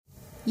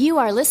You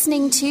are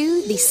listening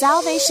to the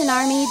Salvation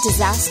Army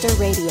Disaster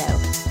Radio,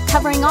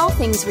 covering all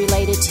things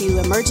related to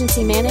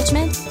emergency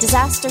management,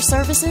 disaster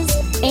services,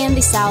 and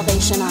the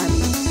Salvation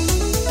Army.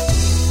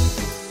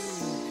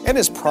 And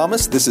as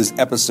promised, this is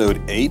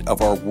episode 8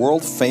 of our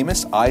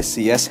world-famous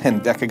ICS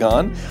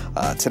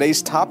Hendecagon.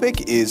 Today's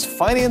topic is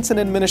finance and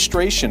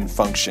administration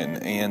function,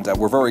 and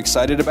we're very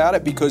excited about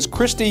it because,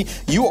 Christy,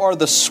 you are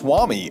the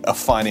Swami of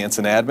finance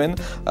and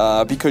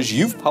admin because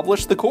you've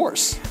published the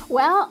course.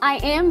 Well, I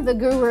am the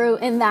guru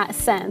in that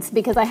sense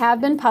because I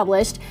have been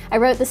published. I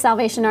wrote the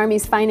Salvation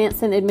Army's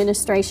Finance and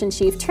Administration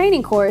Chief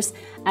Training course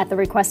at the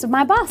request of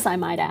my boss, I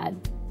might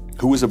add.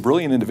 Who was a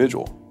brilliant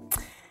individual.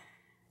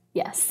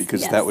 Yes.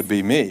 Because that would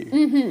be me.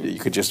 Mm-hmm. You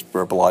could just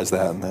verbalize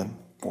that and then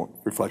won't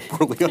reflect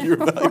poorly on your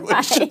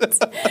evaluation.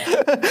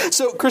 Right.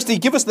 So, Christy,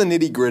 give us the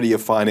nitty-gritty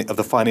of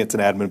the finance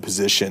and admin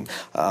position.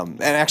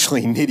 And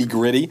actually,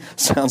 nitty-gritty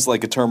sounds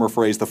like a term or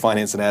phrase the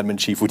finance and admin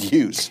chief would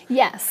use.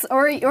 Yes,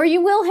 or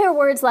you will hear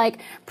words like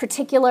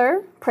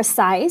particular,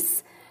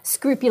 precise,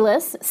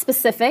 scrupulous,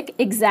 specific,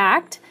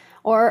 exact,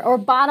 or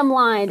bottom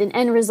line and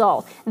end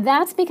result.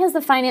 That's because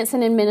the Finance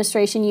and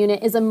Administration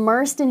Unit is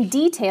immersed in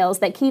details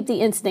that keep the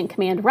incident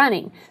command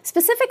running,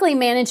 specifically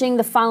managing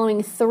the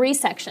following 3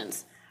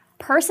 sections: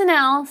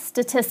 personnel,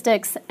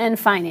 statistics, and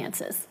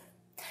finances.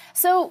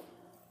 So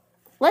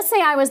let's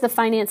say I was the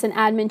Finance and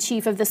Admin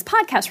Chief of this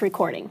podcast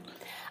recording.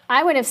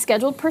 I would have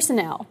scheduled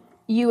personnel,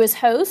 you as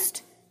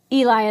host,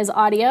 Eli as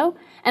audio,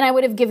 and I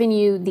would have given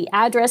you the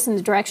address and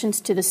the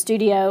directions to the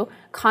studio,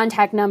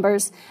 contact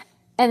numbers.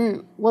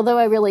 And although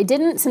I really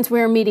didn't, since we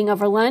were meeting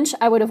over lunch,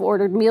 I would have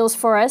ordered meals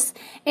for us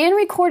and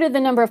recorded the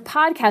number of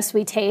podcasts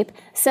we tape,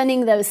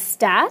 sending those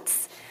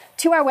stats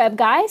to our web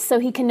guy so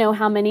he can know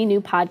how many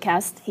new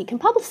podcasts he can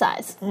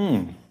publicize.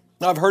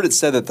 Now, I've heard it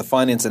said that the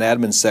finance and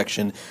admin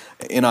section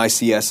in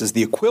ICS is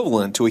the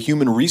equivalent to a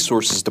human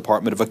resources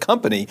department of a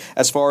company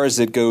as far as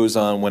it goes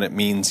on when it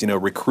means,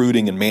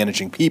 recruiting and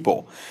managing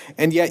people.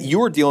 And yet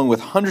you're dealing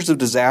with hundreds of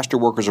disaster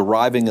workers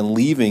arriving and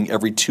leaving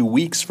every 2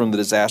 weeks from the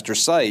disaster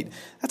site.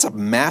 That's a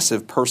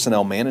massive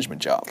personnel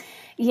management job.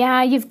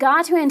 Yeah, you've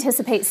got to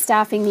anticipate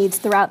staffing needs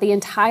throughout the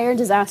entire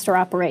disaster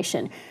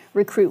operation.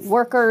 Recruit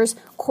workers,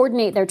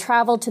 coordinate their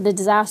travel to the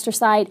disaster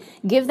site,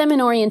 give them an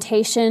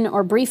orientation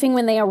or briefing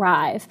when they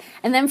arrive.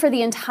 And then for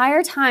the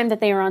entire time that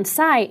they are on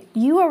site,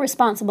 you are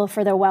responsible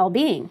for their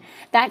well-being.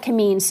 That can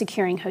mean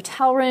securing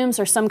hotel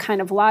rooms or some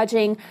kind of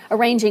lodging,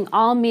 arranging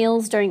all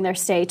meals during their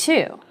stay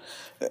too.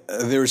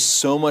 There's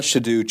so much to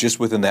do just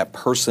within that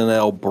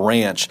personnel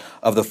branch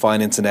of the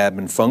finance and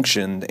admin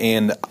function.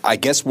 And I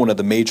guess one of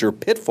the major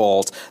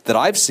pitfalls that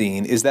I've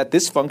seen is that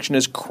this function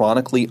is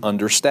chronically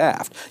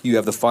understaffed. You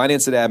have the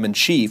finance and admin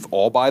chief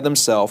all by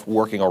themselves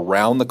working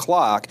around the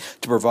clock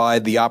to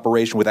provide the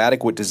operation with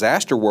adequate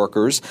disaster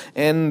workers,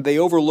 and they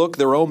overlook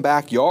their own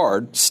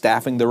backyard,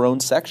 staffing their own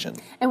section.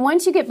 And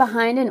once you get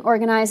behind in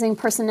organizing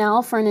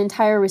personnel for an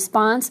entire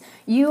response,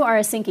 you are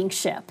a sinking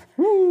ship.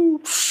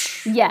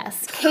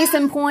 Yes. Case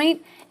in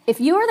point, if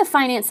you are the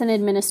finance and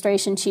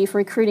administration chief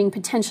recruiting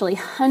potentially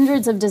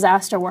hundreds of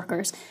disaster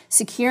workers,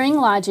 securing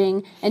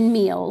lodging and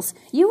meals,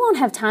 you won't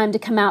have time to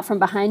come out from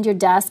behind your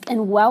desk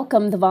and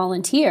welcome the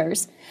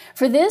volunteers.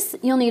 For this,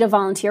 you'll need a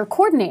volunteer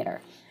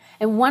coordinator.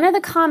 And one of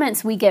the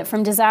comments we get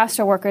from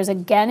disaster workers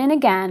again and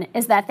again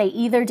is that they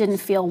either didn't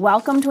feel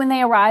welcomed when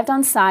they arrived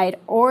on site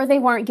or they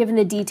weren't given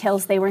the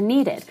details they were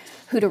needed,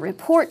 who to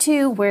report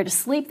to, where to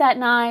sleep that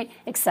night,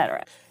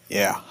 etc.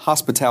 Yeah,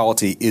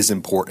 hospitality is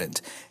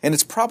important, and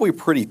it's probably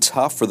pretty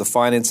tough for the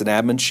finance and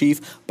admin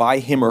chief by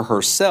him or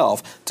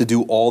herself to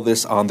do all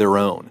this on their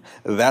own.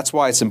 That's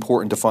why it's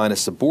important to find a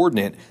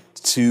subordinate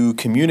to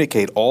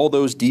communicate all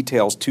those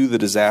details to the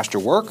disaster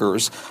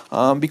workers,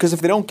 because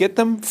if they don't get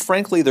them,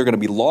 frankly, they're going to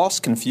be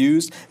lost,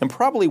 confused, and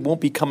probably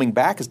won't be coming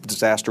back as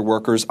disaster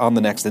workers on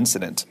the next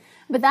incident.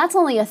 But that's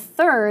only a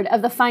third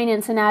of the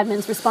finance and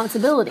admin's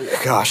responsibility.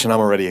 Gosh, and I'm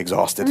already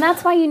exhausted. And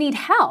that's why you need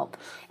help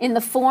in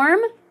the form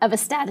of a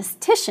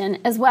statistician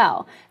as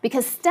well,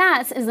 because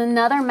stats is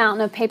another mountain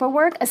of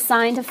paperwork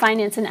assigned to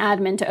finance and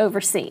admin to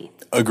oversee.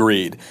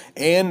 Agreed.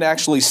 And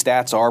actually,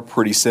 stats are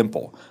pretty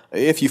simple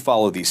if you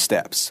follow these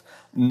steps.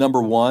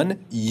 Number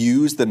 1,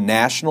 use the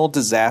National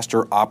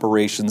Disaster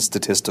Operations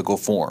Statistical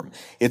Form.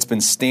 It's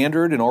been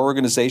standard in our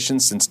organization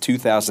since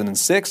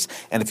 2006,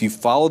 and if you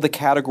follow the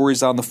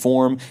categories on the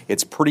form,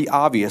 it's pretty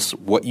obvious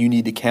what you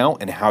need to count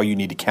and how you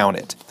need to count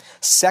it.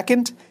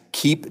 Second,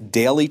 keep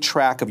daily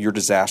track of your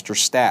disaster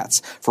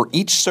stats. For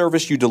each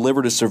service you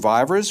deliver to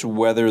survivors,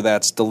 whether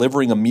that's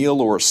delivering a meal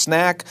or a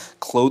snack,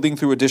 clothing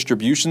through a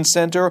distribution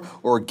center,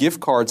 or gift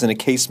cards in a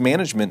case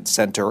management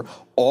center,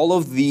 all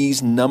of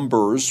these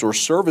numbers or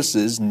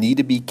services need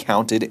to be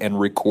counted and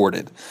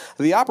recorded.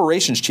 The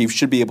operations chief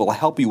should be able to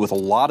help you with a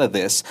lot of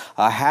this.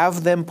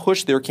 Have them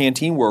push their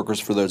canteen workers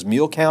for those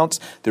meal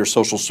counts, their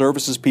social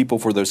services people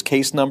for those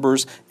case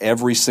numbers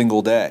every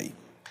single day.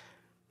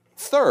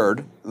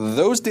 Third,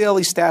 those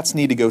daily stats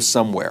need to go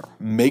somewhere.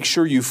 Make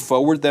sure you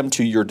forward them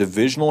to your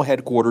divisional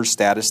headquarters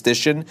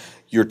statistician,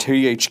 your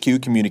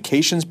THQ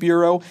Communications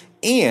Bureau,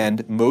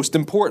 and, most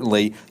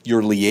importantly,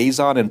 your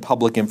liaison and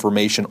public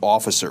information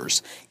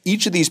officers.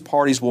 Each of these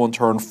parties will in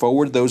turn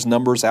forward those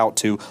numbers out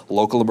to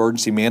local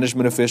emergency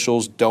management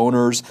officials,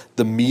 donors,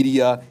 the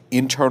media,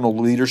 internal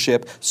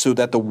leadership, so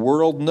that the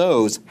world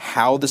knows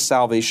how the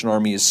Salvation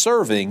Army is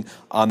serving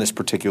on this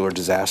particular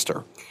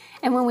disaster.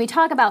 And when we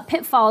talk about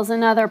pitfalls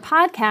in other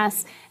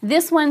podcasts,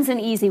 this one's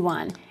an easy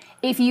one.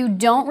 If you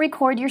don't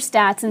record your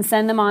stats and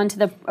send them on to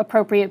the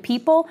appropriate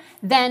people,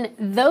 then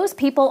those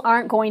people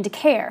aren't going to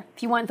care.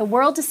 If you want the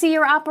world to see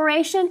your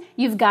operation,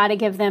 you've got to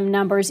give them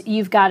numbers.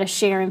 You've got to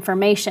share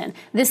information.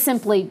 This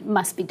simply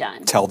must be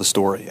done. Tell the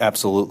story.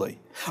 Absolutely.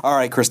 All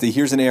right, Christy,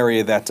 here's an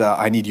area that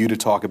I need you to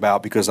talk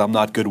about because I'm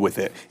not good with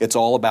it. It's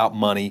all about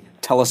money.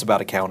 Tell us about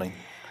accounting.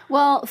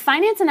 Well,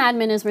 Finance and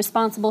Admin is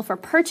responsible for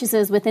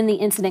purchases within the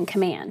Incident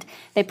Command.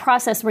 They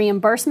process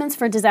reimbursements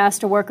for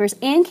disaster workers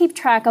and keep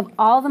track of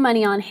all the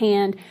money on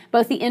hand,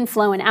 both the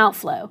inflow and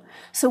outflow.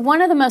 So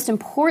one of the most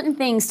important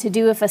things to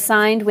do if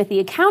assigned with the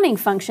accounting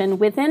function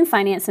within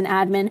Finance and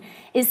Admin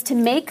is to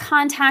make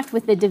contact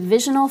with the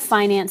Divisional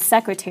Finance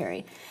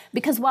Secretary.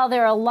 Because while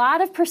there are a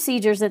lot of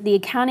procedures that the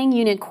accounting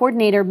unit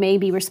coordinator may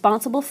be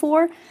responsible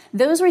for,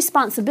 those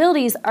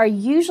responsibilities are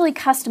usually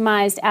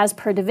customized as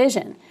per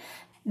division.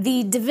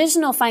 The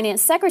Divisional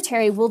Finance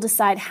Secretary will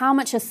decide how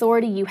much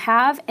authority you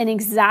have and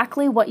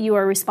exactly what you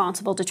are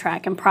responsible to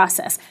track and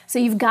process. So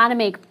you've got to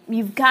make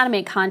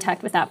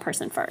contact with that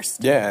person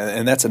first. Yeah,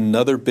 and that's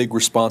another big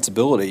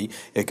responsibility.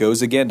 It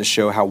goes again to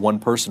show how one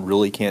person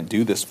really can't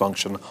do this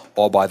function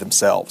all by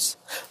themselves.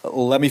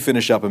 Let me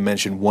finish up and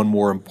mention one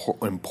more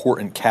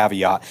important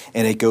caveat,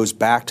 and it goes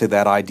back to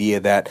that idea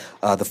that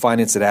the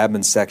Finance and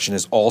Admin section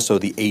is also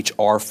the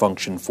HR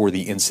function for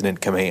the Incident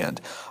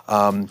Command.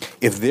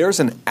 If there's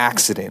an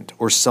accident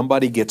or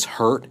somebody gets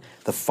hurt,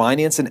 the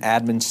Finance and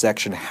Admin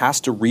section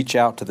has to reach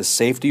out to the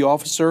safety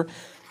officer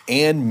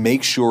and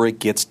make sure it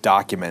gets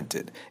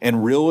documented.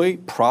 And really,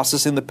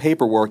 processing the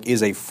paperwork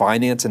is a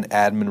Finance and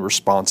Admin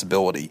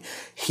responsibility.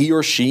 He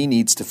or she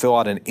needs to fill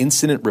out an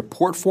incident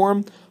report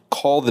form,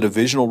 call the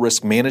Divisional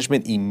Risk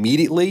Management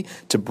immediately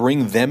to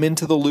bring them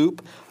into the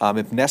loop.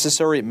 If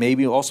necessary, it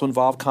may also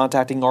involve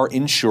contacting our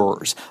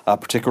insurers,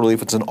 particularly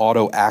if it's an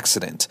auto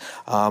accident.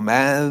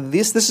 And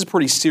this is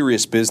pretty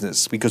serious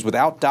business because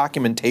without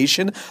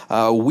documentation,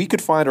 we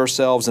could find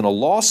ourselves in a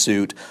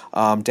lawsuit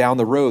down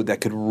the road that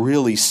could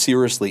really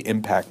seriously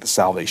impact the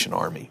Salvation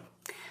Army.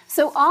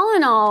 So all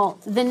in all,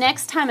 the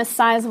next time a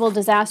sizable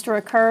disaster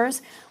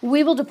occurs,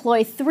 we will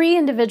deploy 3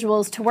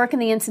 individuals to work in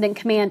the Incident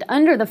Command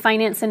under the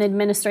Finance and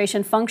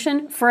Administration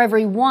function for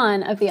every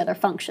one of the other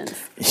functions.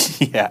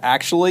 Yeah,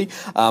 actually,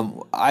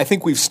 I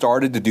think we've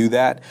started to do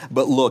that.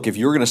 But look, if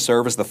you're going to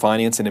serve as the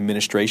Finance and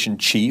Administration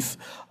chief,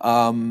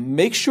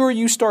 make sure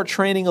you start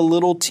training a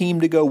little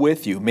team to go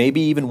with you, maybe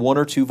even 1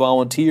 or 2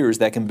 volunteers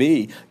that can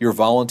be your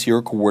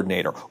volunteer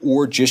coordinator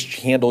or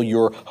just handle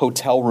your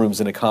hotel rooms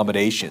and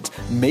accommodations.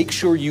 Make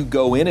sure you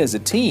go in as a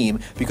team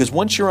because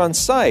once you're on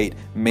site,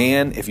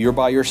 man, if you're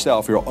by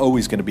yourself, you're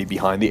always going to be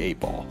behind the 8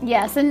 ball.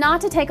 Yes, and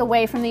not to take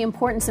away from the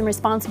importance and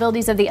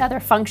responsibilities of the other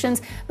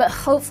functions, but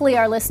hopefully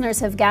our listeners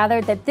have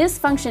gathered that this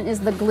function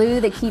is the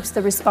glue that keeps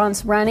the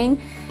response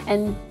running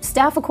and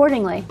staff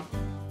accordingly.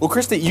 Well,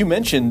 Christy, you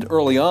mentioned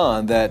early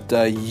on that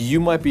you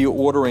might be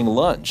ordering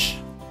lunch.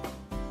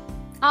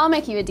 I'll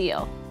make you a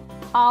deal.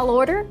 I'll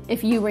order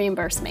if you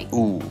reimburse me.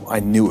 Ooh,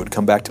 I knew it would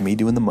come back to me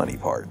doing the money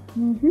part.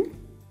 Mm-hmm.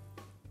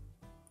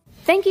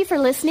 Thank you for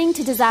listening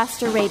to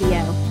Disaster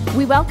Radio.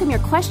 We welcome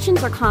your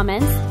questions or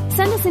comments.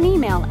 Send us an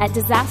email at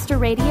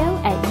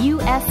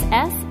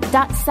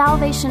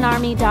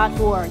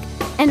disasterradio@uss.salvationarmy.org.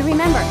 And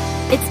remember,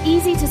 it's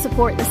easy to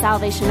support the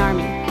Salvation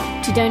Army.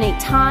 To donate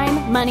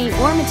time, money,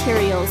 or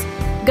materials,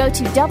 go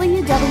to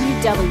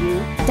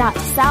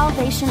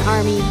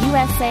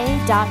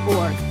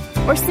www.salvationarmyusa.org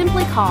or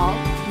simply call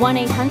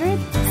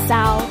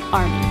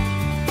 1-800-SAL-ARMY.